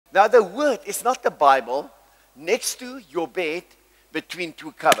Now, the word is not the Bible next to your bed between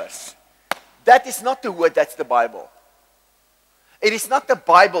two covers. That is not the word, that's the Bible. It is not the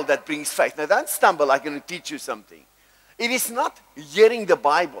Bible that brings faith. Now, don't stumble, I'm going to teach you something. It is not hearing the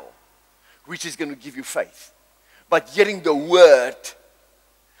Bible which is going to give you faith, but hearing the word.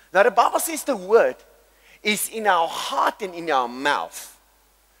 Now, the Bible says the word is in our heart and in our mouth.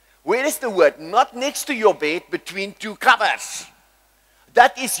 Where is the word? Not next to your bed between two covers.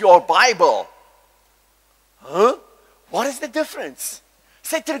 That is your Bible. Huh? What is the difference?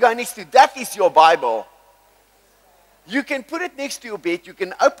 Say to the guy next to you, that is your Bible. You can put it next to your bed, you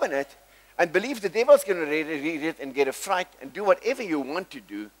can open it, and believe the devil's going to read it and get a fright and do whatever you want to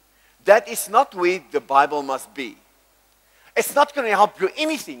do. That is not where the Bible must be. It's not going to help you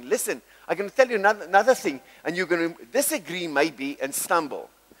anything. Listen, I'm going to tell you another thing, and you're going to disagree maybe and stumble.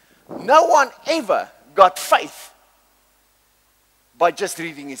 No one ever got faith by just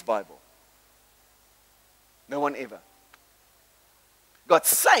reading his Bible. No one ever got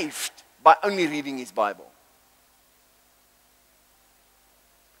saved by only reading his Bible.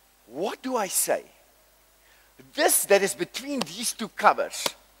 What do I say? This that is between these two covers,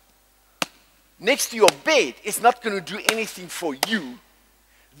 next to your bed, is not going to do anything for you.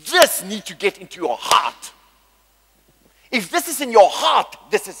 This needs to get into your heart. If this is in your heart,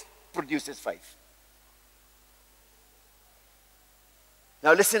 produces faith.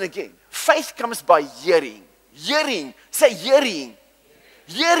 Now listen again. Faith comes by hearing. Hearing. Say hearing.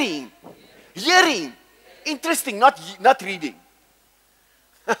 Hearing. Hearing. Interesting, not reading.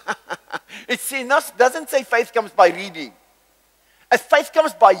 It doesn't say faith comes by reading. Faith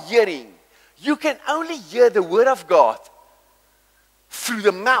comes by hearing. You can only hear the word of God through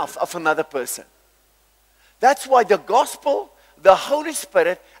the mouth of another person. That's why the gospel, the Holy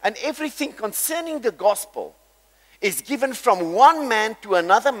Spirit, and everything concerning the gospel is given from one man to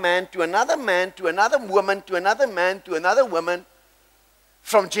another man, to another man, to another woman, to another man, to another woman,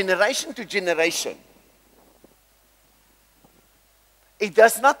 from generation to generation.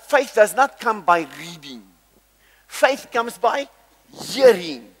 Faith does not come by reading. Faith comes by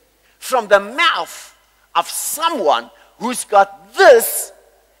hearing from the mouth of someone who's got this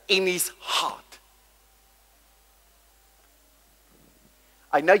in his heart.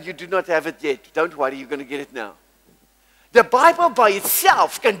 I know you do not have it yet. Don't worry, you're going to get it now. The Bible by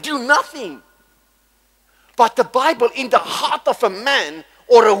itself can do nothing. But the Bible in the heart of a man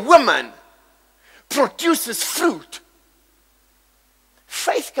or a woman produces fruit.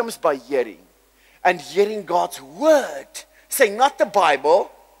 Faith comes by hearing, and hearing God's word. Say not the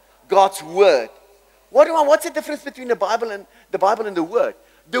Bible, God's word. What's the difference between the Bible and the word?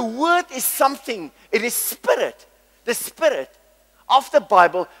 The word is something, it is spirit. The spirit of the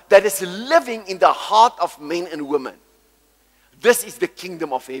Bible that is living in the heart of men and women. This is the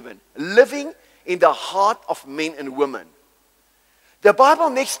kingdom of heaven, living in the heart of men and women. The Bible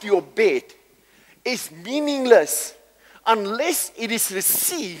next to your bed is meaningless unless it is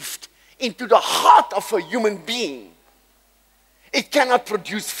received into the heart of a human being. It cannot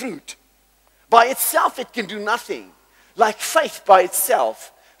produce fruit. By itself, it can do nothing. Like faith by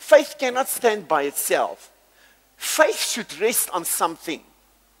itself. Faith cannot stand by itself. Faith should rest on something.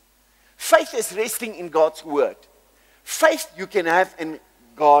 Faith is resting in God's word. Faith you can have in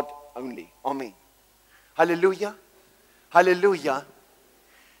God only. Amen. Hallelujah. Hallelujah.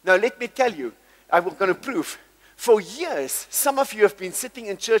 Now let me tell you, I'm going to prove. For years, some of you have been sitting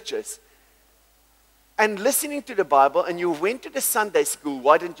in churches and listening to the Bible, and you went to the Sunday school.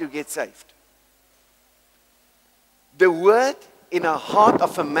 Why didn't you get saved? The word in a heart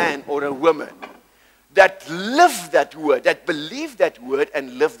of a man or a woman that live that word, that believe that word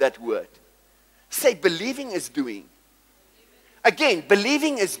and live that word. Say, believing is doing. Again,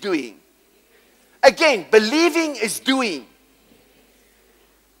 believing is doing. Again, believing is doing.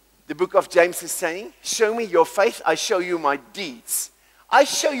 The book of James is saying, show me your faith, I show you my deeds. I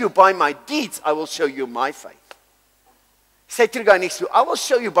show you by my deeds, I will show you my faith. Say to the guy next to you, I will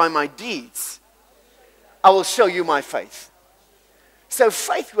show you by my deeds, I will show you my faith. So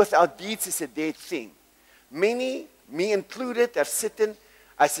faith without deeds is a dead thing. Many, me included, have sitting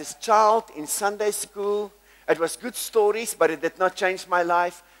as a child in Sunday school. It was good stories, but it did not change my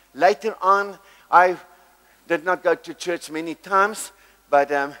life. Later on, I did not go to church many times, but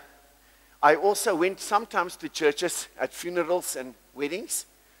I also went sometimes to churches at funerals and weddings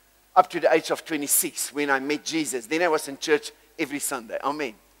up to the age of 26 when I met Jesus. Then I was in church every Sunday.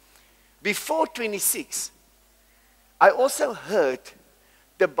 Amen. Before 26, I also heard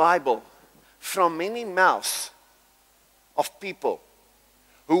the Bible from many mouths of people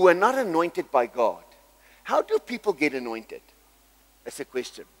who were not anointed by God. How do people get anointed? That's a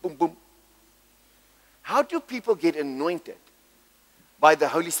question. Boom, boom. How do people get anointed by the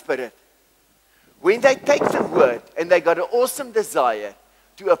Holy Spirit? When they take the word and they got an awesome desire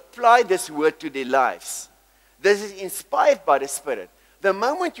to apply this word to their lives. This is inspired by the Spirit. The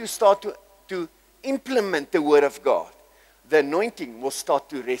moment you start to implement the word of God, the anointing will start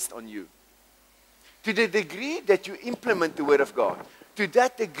to rest on you. To the degree that you implement the word of God, to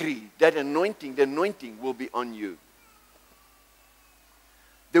that degree, that anointing, the anointing will be on you.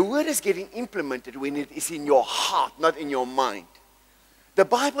 The word is getting implemented when it is in your heart, not in your mind. The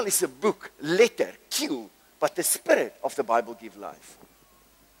Bible is a book, letter, Q, but the spirit of the Bible gives life.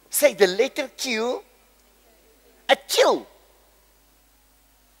 Say the letter Q, a Q,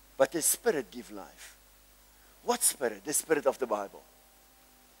 but the spirit gives life. What spirit? The spirit of the Bible.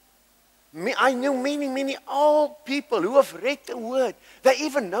 I know many old people who have read the word. They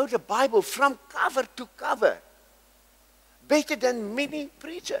even know the Bible from cover to cover. Better than many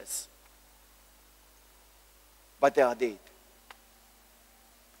preachers. But they are dead.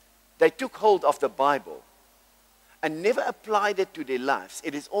 They took hold of the Bible and never applied it to their lives.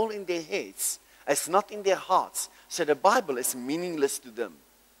 It is all in their heads. It's not in their hearts. So the Bible is meaningless to them.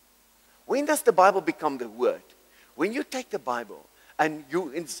 When does the Bible become the word? When you take the Bible and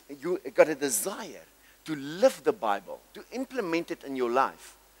you got a desire to live the Bible, to implement it in your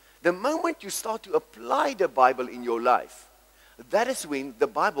life. The moment you start to apply the Bible in your life, that is when the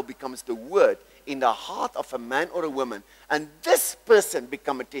Bible becomes the word in the heart of a man or a woman. And this person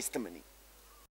becomes a testimony.